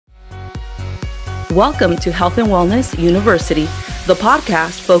Welcome to Health and Wellness University, the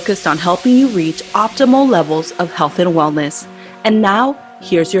podcast focused on helping you reach optimal levels of health and wellness. And now,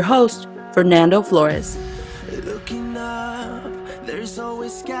 here's your host, Fernando Flores. Looking up, there's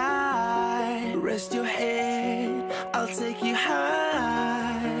always sky. Rest your head, I'll take you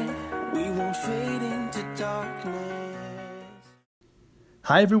high. We won't fade into darkness.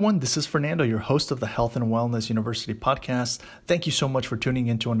 Hi everyone, this is Fernando, your host of the Health and Wellness University podcast. Thank you so much for tuning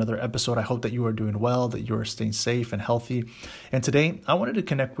into another episode. I hope that you are doing well, that you are staying safe and healthy. And today I wanted to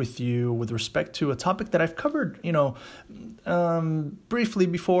connect with you with respect to a topic that I've covered, briefly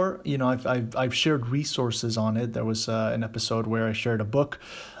before. I've shared resources on it. There was an episode where I shared a book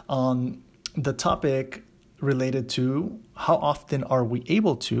on the topic related to how often are we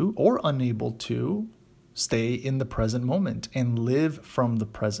able to or unable to stay in the present moment and live from the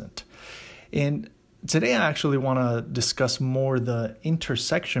present. And today I actually want to discuss more the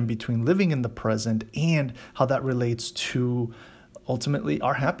intersection between living in the present and how that relates to ultimately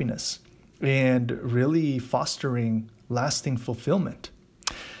our happiness and really fostering lasting fulfillment.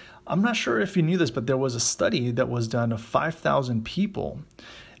 I'm not sure if you knew this, but there was a study that was done of 5,000 people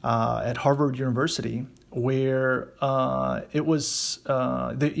at Harvard University, where it was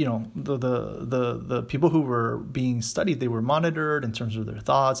the people who were being studied, they were monitored in terms of their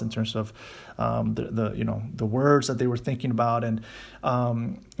thoughts, in terms of the words that they were thinking about, and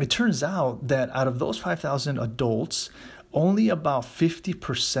it turns out that out of those 5,000 adults, only about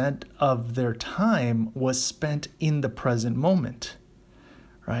 50% of their time was spent in the present moment,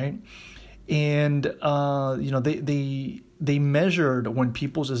 right? And they measured when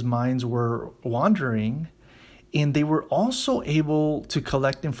people's minds were wandering, and they were also able to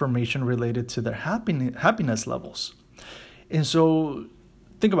collect information related to their happiness levels. And so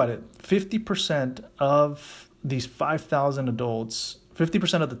think about it, 50% of these 5,000 adults,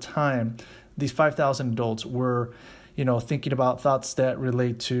 50% of the time, these 5,000 adults were, thinking about thoughts that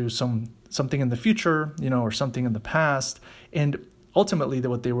relate to something in the future, or something in the past. And ultimately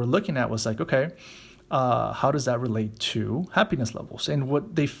what they were looking at was like, okay, how does that relate to happiness levels? And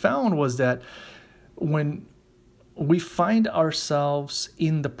what they found was that when we find ourselves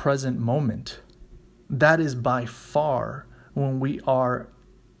in the present moment, that is by far when we are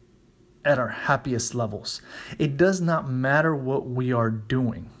at our happiest levels. It does not matter what we are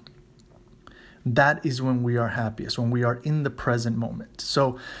doing. That is when we are happiest, when we are in the present moment.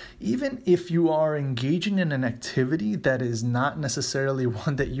 So even if you are engaging in an activity that is not necessarily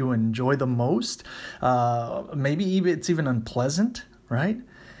one that you enjoy the most, maybe it's even unpleasant, right?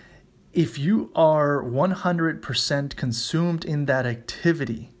 If you are 100% consumed in that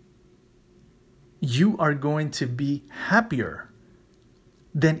activity, you are going to be happier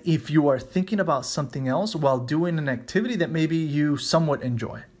than if you are thinking about something else while doing an activity that maybe you somewhat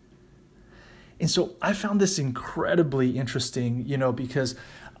enjoy. And so I found this incredibly interesting, because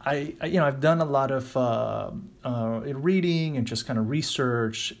I've done a lot of reading and just kind of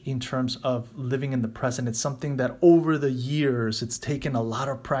research in terms of living in the present. It's something that over the years, it's taken a lot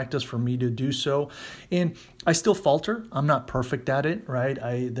of practice for me to do so. And I still falter. I'm not perfect at it, right?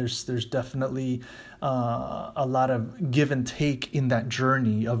 There's definitely a lot of give and take in that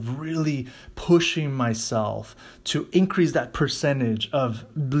journey of really pushing myself to increase that percentage of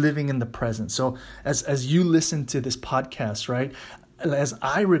living in the present. So as you listen to this podcast, right? As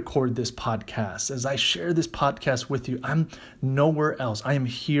I record this podcast, as I share this podcast with you, I'm nowhere else. I am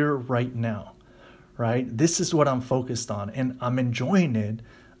here right now, right? This is what I'm focused on, and I'm enjoying it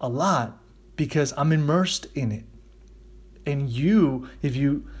a lot because I'm immersed in it. And if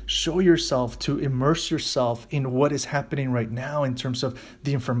you show yourself to immerse yourself in what is happening right now in terms of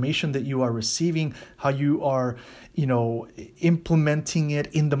the information that you are receiving, how you are, implementing it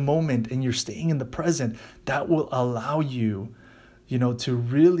in the moment, and you're staying in the present, that will allow you to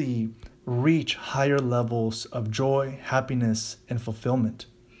really reach higher levels of joy, happiness, and fulfillment.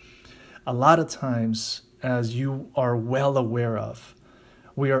 A lot of times, as you are well aware of,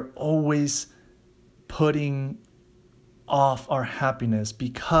 we are always putting off our happiness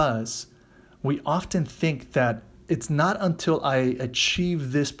because we often think that it's not until I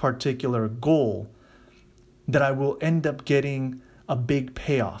achieve this particular goal that I will end up getting a big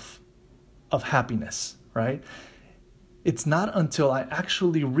payoff of happiness, right? It's not until I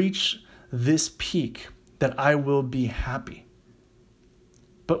actually reach this peak that I will be happy.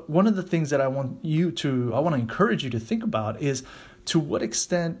 But one of the things that I want to encourage you to think about is, to what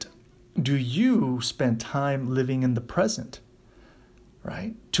extent do you spend time living in the present,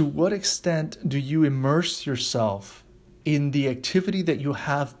 right? To what extent do you immerse yourself in the activity that you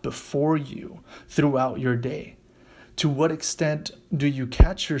have before you throughout your day? To what extent do you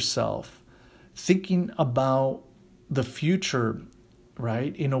catch yourself thinking about the future,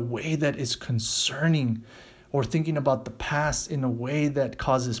 right, in a way that is concerning, or thinking about the past in a way that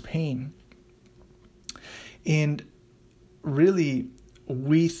causes pain. And really,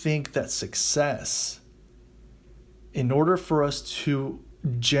 we think that success, in order for us to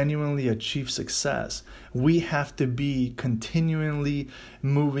genuinely achieve success, we have to be continually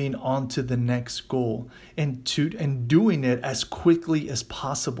moving on to the next goal and doing it as quickly as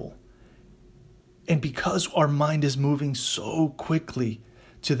possible. And because our mind is moving so quickly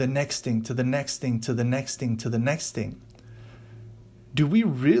to the next thing, to the next thing, to the next thing, to the next thing, do we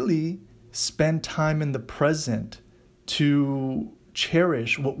really spend time in the present to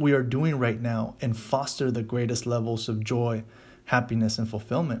cherish what we are doing right now and foster the greatest levels of joy, happiness, and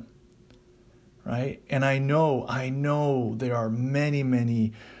fulfillment? Right? And I know there are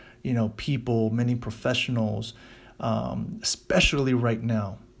many, people, many professionals, especially right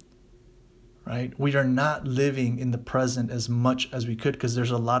now, right? We are not living in the present as much as we could because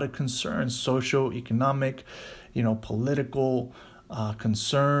there's a lot of concerns, socio-economic, political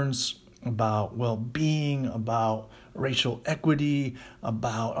concerns about well-being, about racial equity,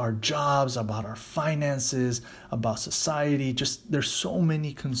 about our jobs, about our finances, about society. Just there's so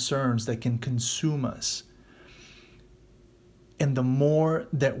many concerns that can consume us. And the more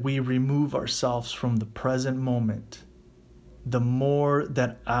that we remove ourselves from the present moment, the more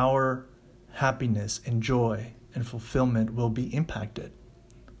that our happiness and joy and fulfillment will be impacted.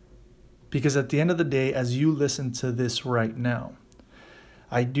 Because at the end of the day, as you listen to this right now,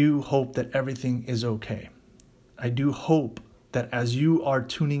 I do hope that everything is okay. I do hope that as you are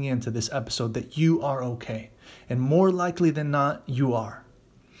tuning into this episode, that you are okay. And more likely than not, you are.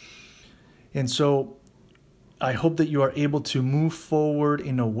 And so I hope that you are able to move forward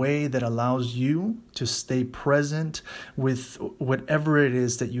in a way that allows you to stay present with whatever it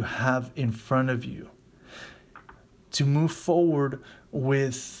is that you have in front of you. To move forward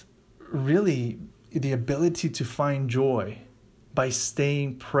with really the ability to find joy by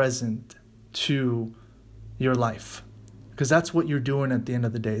staying present to your life. Because that's what you're doing at the end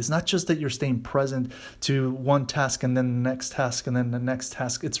of the day. It's not just that you're staying present to one task and then the next task and then the next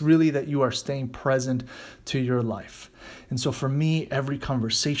task. It's really that you are staying present to your life. And so for me, every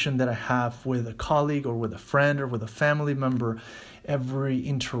conversation that I have with a colleague or with a friend or with a family member, every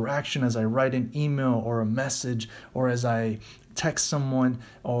interaction as I write an email or a message or as I text someone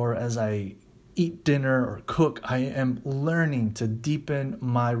or as I eat dinner or cook, I am learning to deepen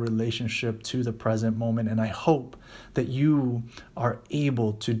my relationship to the present moment. And I hope that you are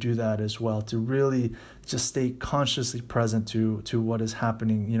able to do that as well, to really just stay consciously present to what is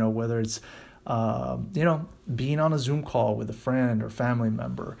happening, whether it's, being on a Zoom call with a friend or family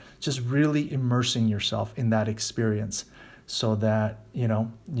member, just really immersing yourself in that experience so that,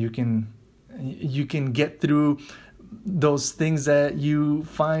 you can get through those things that you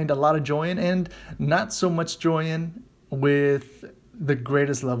find a lot of joy in and not so much joy in with the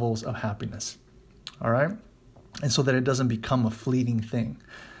greatest levels of happiness. All right? And so that it doesn't become a fleeting thing,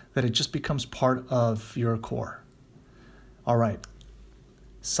 that it just becomes part of your core. All right.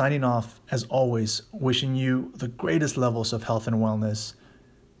 Signing off, as always, wishing you the greatest levels of health and wellness,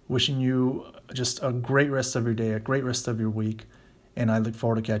 wishing you just a great rest of your day, a great rest of your week, and I look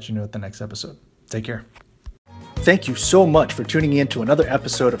forward to catching you at the next episode. Take care. Thank you so much for tuning in to another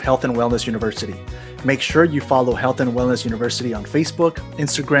episode of Health and Wellness University. Make sure you follow Health and Wellness University on Facebook,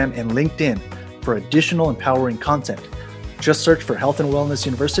 Instagram, and LinkedIn for additional empowering content. Just search for Health and Wellness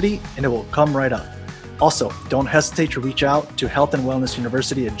University and it will come right up. Also, don't hesitate to reach out to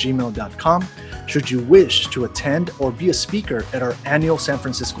healthandwellnessuniversity@gmail.com should you wish to attend or be a speaker at our annual San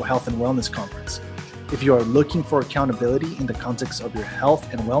Francisco Health and Wellness Conference. If you are looking for accountability in the context of your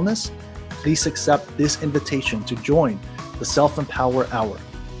health and wellness, please accept this invitation to join the Self-Empower Hour,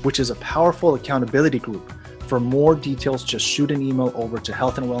 which is a powerful accountability group. For more details, just shoot an email over to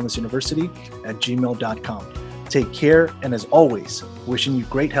healthandwellnessuniversity@gmail.com. Take care, and as always, wishing you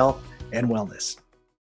great health and wellness.